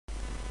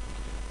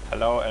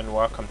Hello and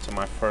welcome to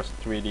my first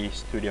 3D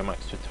Studio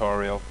Max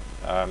tutorial.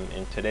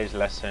 In today's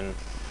lesson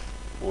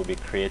we'll be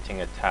creating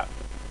a tap,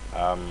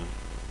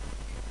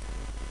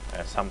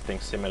 something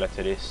similar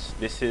to this.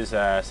 This is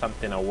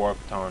something I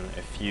worked on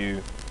a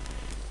few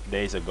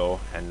days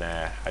ago, and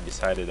I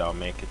decided I'll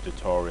make a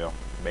tutorial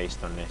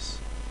based on this.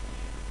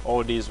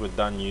 All these were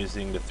done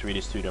using the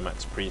 3D Studio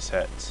Max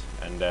presets,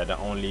 and the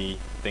only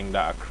thing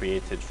that I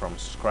created from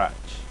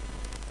scratch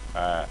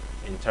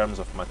in terms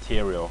of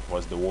material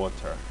was the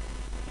water.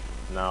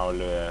 Now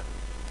I'll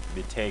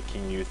be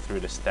taking you through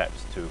the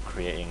steps to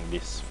creating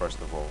this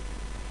first of all.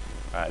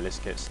 Let's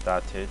get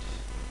started.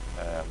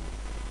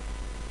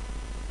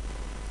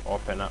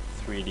 Open up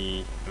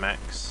 3D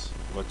Max,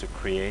 go to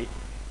create,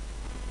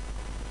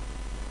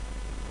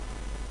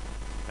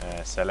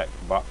 select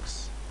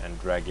box and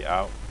drag it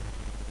out.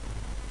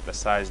 The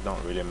size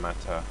don't really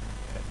matter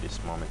at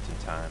this moment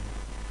in time.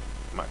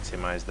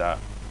 Maximize that.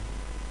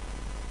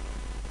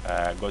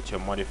 Go to your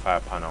modifier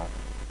panel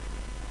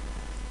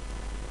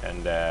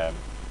and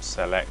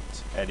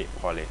select edit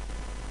poly.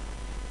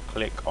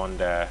 Click on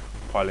the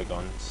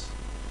polygons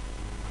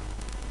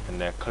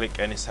and click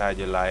any side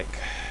you like,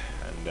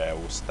 and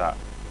we'll start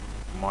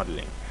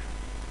modeling.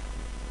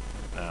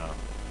 Now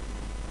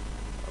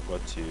I'll go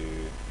to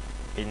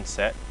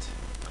inset,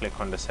 click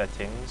on the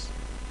settings,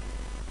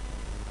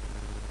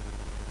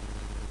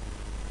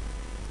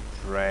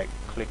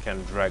 click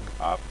and drag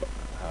up,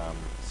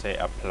 say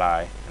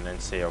apply and then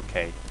say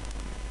OK.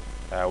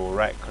 We'll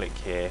right click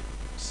here,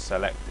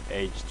 select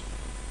aged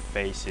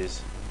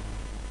faces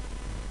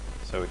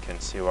so we can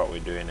see what we're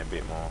doing a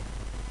bit more.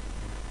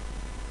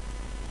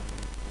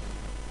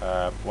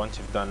 Once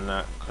you've done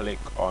that, click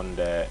on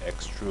the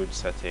extrude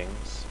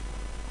settings.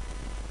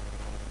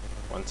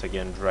 Once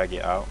again, drag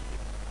it out,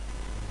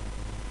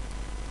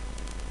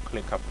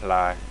 click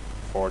apply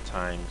 4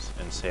 times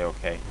and say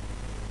OK.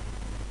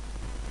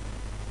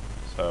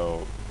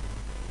 So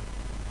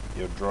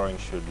your drawing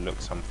should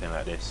look something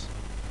like this.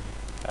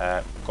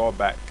 Go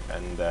back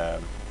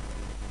and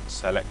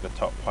select the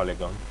top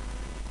polygon,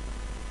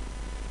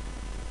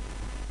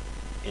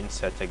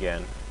 inset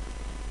again,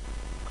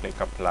 click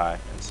apply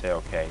and say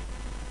OK,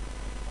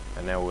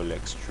 and then we'll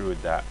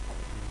extrude that.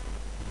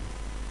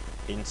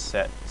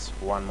 Inset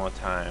one more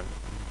time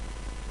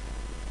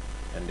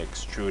and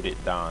extrude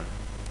it down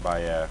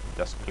by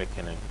just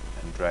clicking it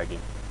and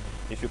dragging.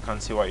 If you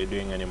can't see what you're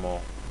doing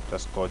anymore,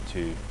 just go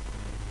to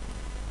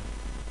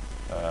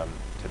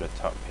the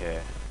top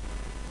here,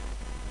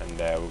 and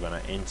we're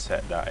gonna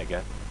inset that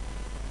again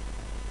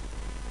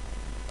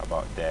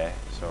about there,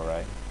 it's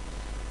alright,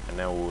 and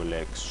then we'll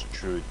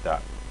extrude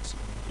that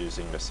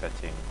using the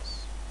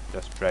settings.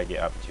 Just drag it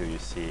up till you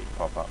see it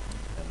pop up,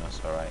 and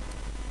that's alright.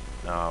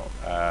 Now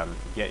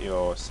get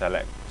your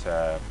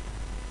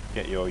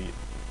get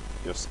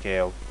your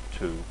scale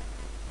tool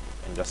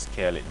and just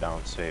scale it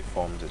down so it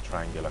forms a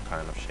triangular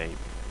kind of shape,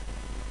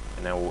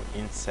 and then we'll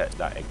inset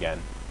that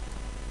again,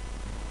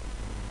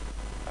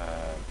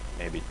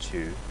 maybe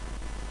 2,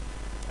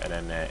 and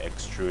then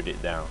extrude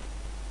it down,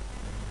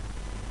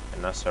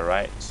 and that's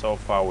alright. So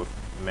far we've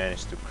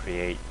managed to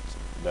create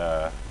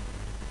the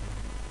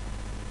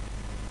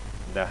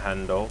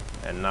handle,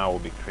 and now we'll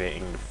be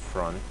creating the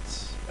front.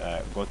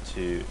 Go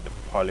to the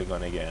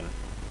polygon again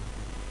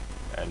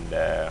and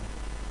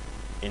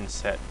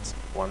inset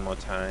one more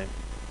time,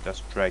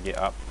 just drag it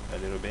up a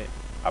little bit,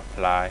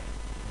 apply,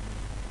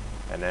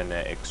 and then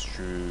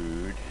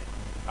extrude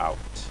out,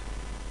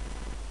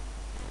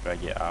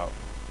 drag it out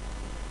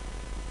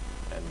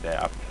and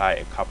apply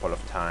a couple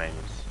of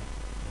times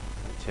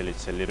until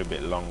it's a little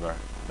bit longer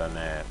than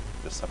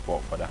the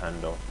support for the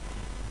handle,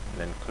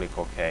 and then click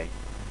OK.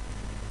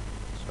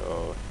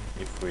 So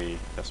if we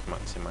just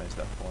maximize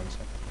that for 1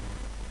 second,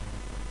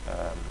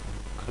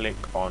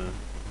 click on,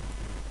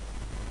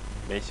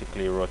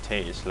 basically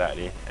rotate it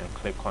slightly and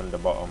click on the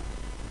bottom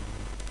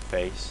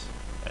face,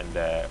 and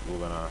we're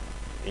gonna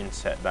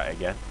inset that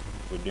again.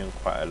 We're doing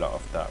quite a lot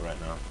of that right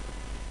now.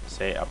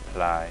 Say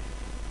apply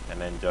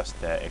and then just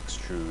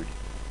extrude.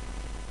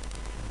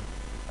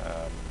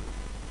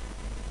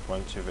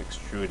 Once you've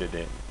extruded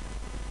it,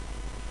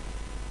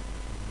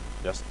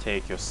 just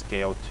take your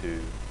scale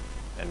tool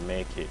and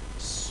make it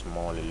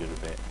small a little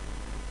bit,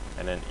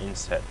 and then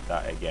inset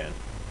that again,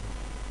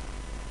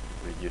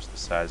 reduce the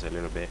size a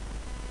little bit,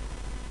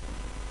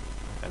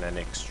 and then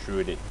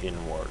extrude it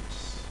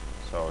inwards.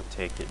 So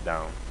take it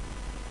down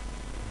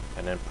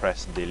and then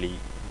press delete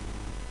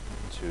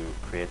to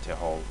create a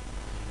hole.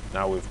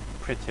 Now we've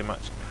pretty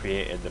much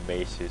created the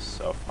basis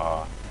of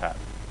our tap.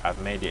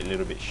 I've made it a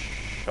little bit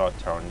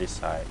shorter on this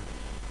side,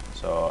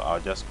 so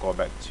I'll just go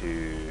back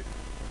to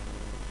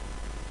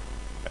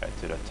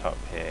the top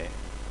here.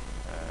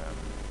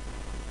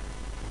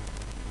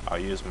 I'll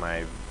use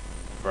my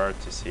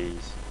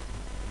vertices,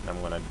 and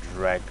I'm gonna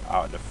drag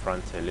out the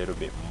front a little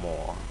bit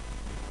more.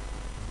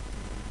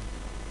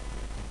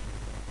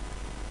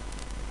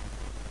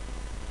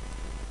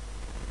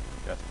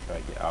 Just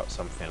drag it out,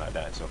 something like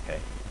that is okay.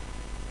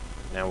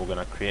 Now we're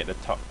gonna create the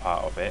top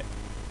part of it.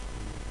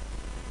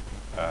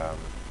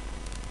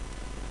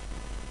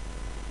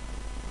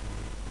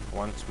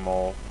 once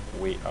more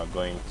we are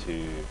going to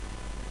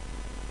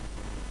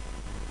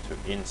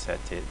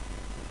inset it,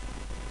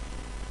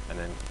 and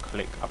then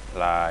click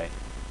apply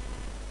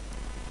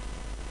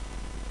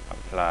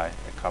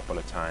a couple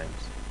of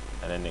times,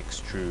 and then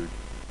extrude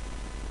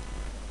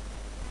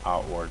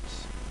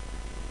outwards,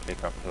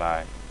 click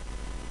apply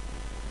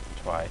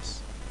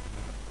twice,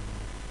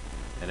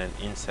 and then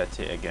insert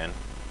it again,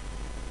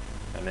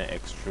 and then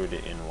extrude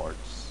it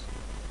inwards.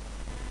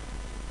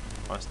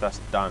 Once that's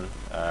done,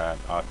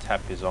 our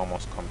tap is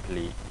almost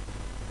complete.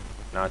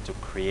 Now to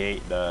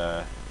create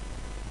the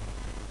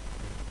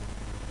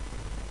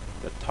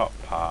top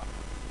part,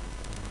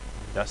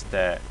 just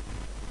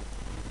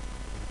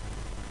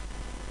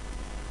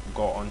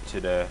go onto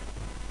the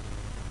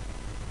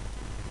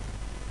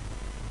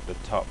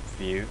top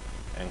view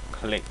and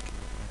click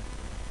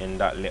in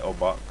that little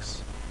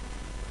box,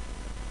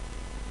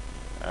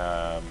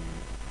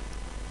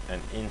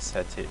 and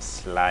insert it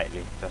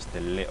slightly, just a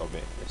little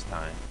bit this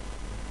time.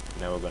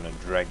 Now we're going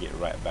to drag it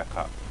right back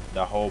up.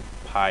 The whole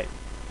pipe,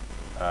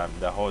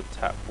 the whole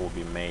tap will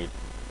be made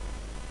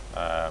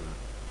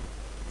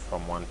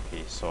from one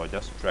piece, so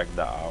just drag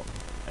that out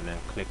and then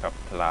click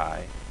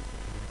apply.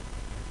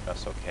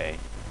 That's okay.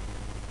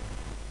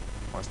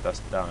 Once that's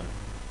done,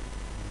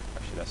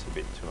 actually that's a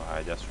bit too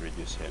high, just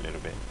reduce it a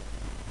little bit,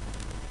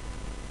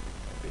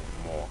 a bit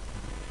more,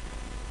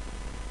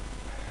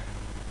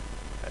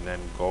 and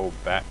then go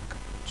back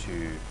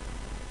to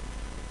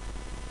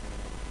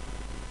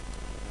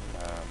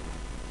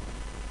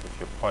if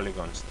your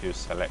polygon still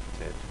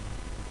selected,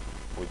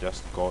 we'll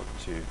just go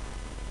to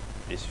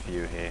this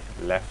view here,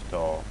 left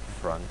or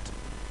front,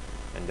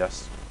 and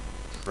just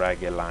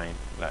drag a line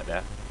like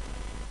that,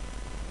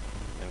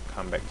 and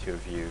come back to your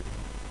view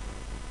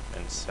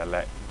and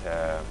select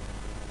we're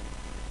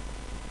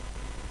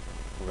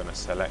going to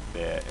select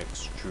the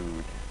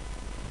extrude.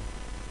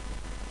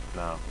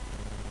 Now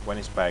when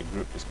it's by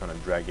group, it's going to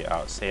drag it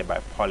out. Say by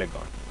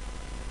polygon,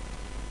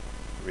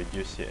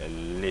 reduce it a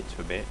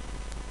little bit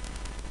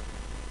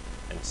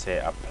and say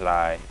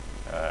apply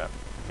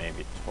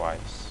maybe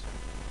twice.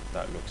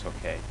 That looks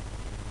okay.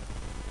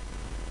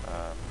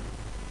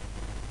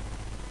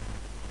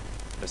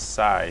 The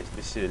size,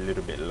 this is a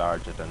little bit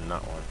larger than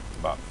that one,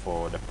 but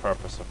for the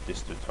purpose of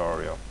this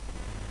tutorial,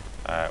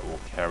 we'll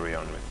carry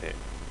on with it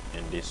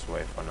in this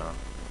way for now.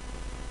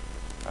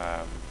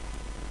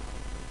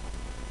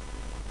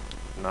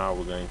 Now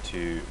we're going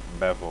to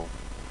bevel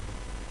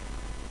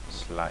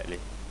slightly,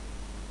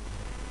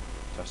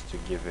 just to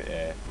give it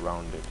a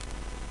rounded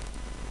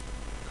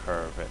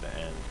curve at the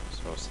end.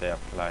 So say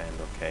apply and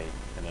okay,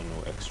 and then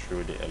we'll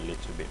extrude it a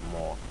little bit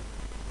more,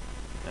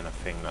 and I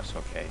think that's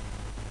okay.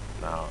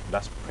 Now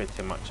that's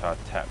pretty much our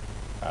tap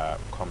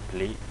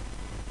complete.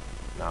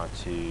 Now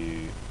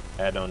to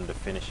add on the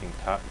finishing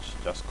touch,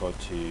 just go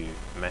to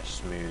mesh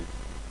smooth.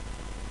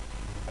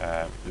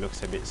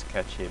 Looks a bit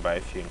sketchy, but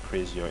if you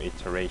increase your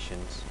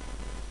iterations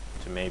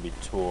to maybe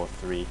 2 or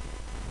 3,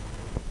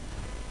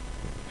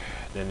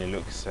 then it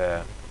looks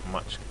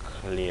much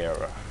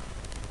clearer.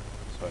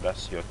 So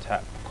that's your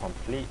tap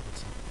complete.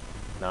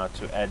 Now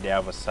to add the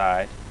other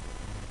side,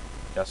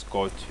 just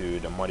go to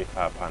the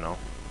modifier panel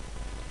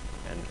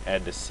and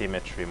add the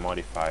symmetry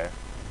modifier.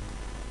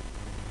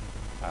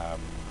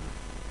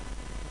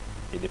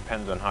 It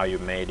depends on how you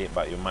made it,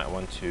 but you might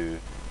want to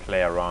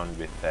play around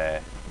with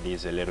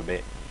these a little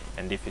bit,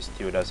 and if it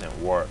still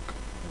doesn't work,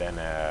 then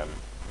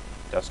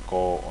just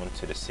go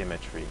onto the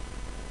symmetry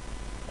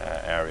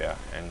area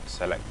and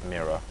select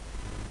mirror,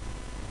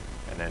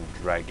 and then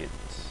drag it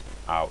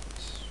out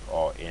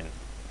or in.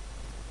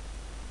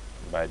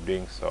 By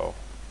doing so,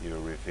 you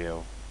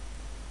reveal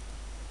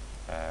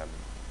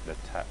the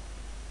tap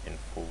in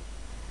full.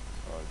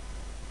 So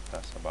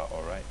that's about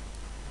alright.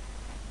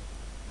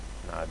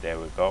 Now there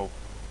we go.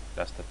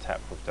 That's the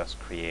tap we've just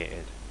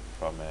created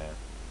from a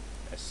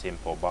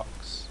simple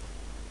box.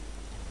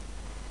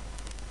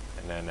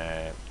 And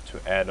then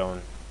to add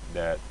on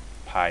the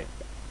pipe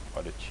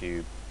or the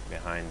tube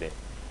behind it,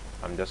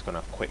 I'm just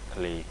gonna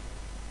quickly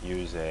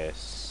use a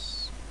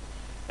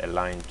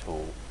line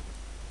tool.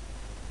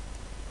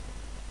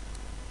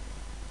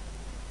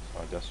 So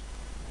I'll just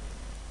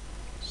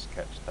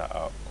sketch that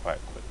out quite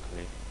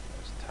quickly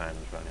as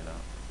time's running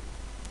out.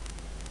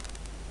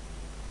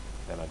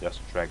 Then I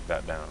just drag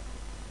that down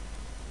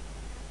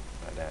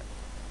like that.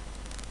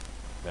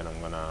 Then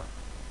I'm gonna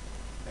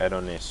add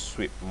on a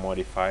sweep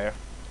modifier.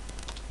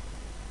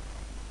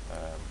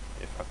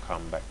 If I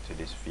come back to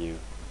this view,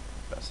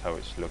 that's how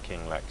it's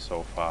looking like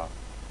so far.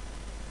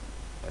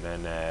 And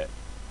then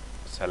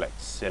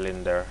select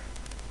cylinder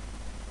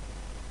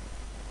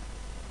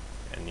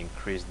and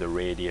increase the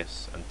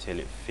radius until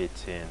it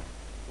fits in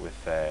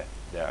with the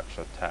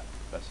actual tap.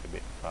 That's a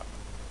bit fat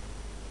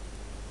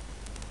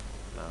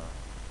now.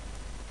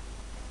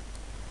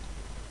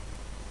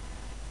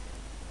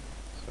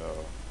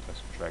 So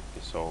just drag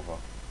this over.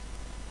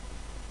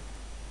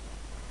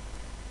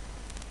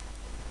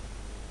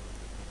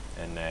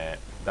 And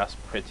that's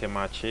pretty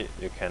much it.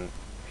 You can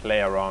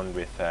play around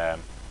with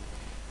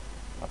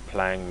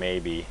applying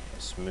maybe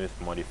a smooth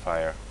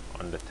modifier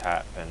on the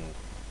tap and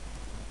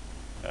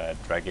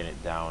dragging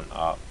it down,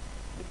 up,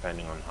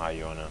 depending on how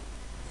you want to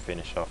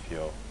finish off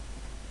your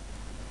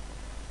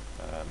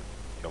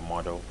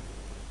model,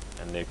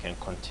 and they can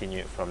continue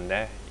it from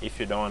there. If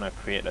you don't want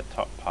to create the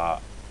top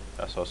part,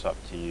 that's also up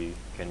to you. You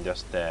can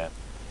just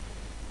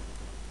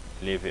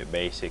leave it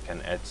basic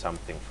and add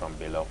something from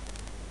below.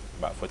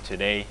 But for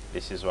today,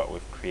 this is what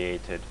we've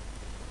created,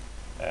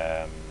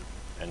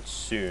 and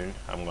soon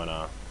I'm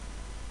gonna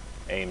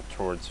aim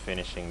towards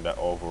finishing the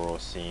overall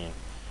scene,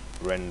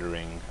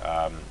 rendering,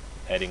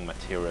 adding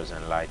materials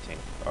and lighting.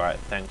 Alright,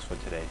 thanks for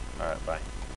today. Alright, bye.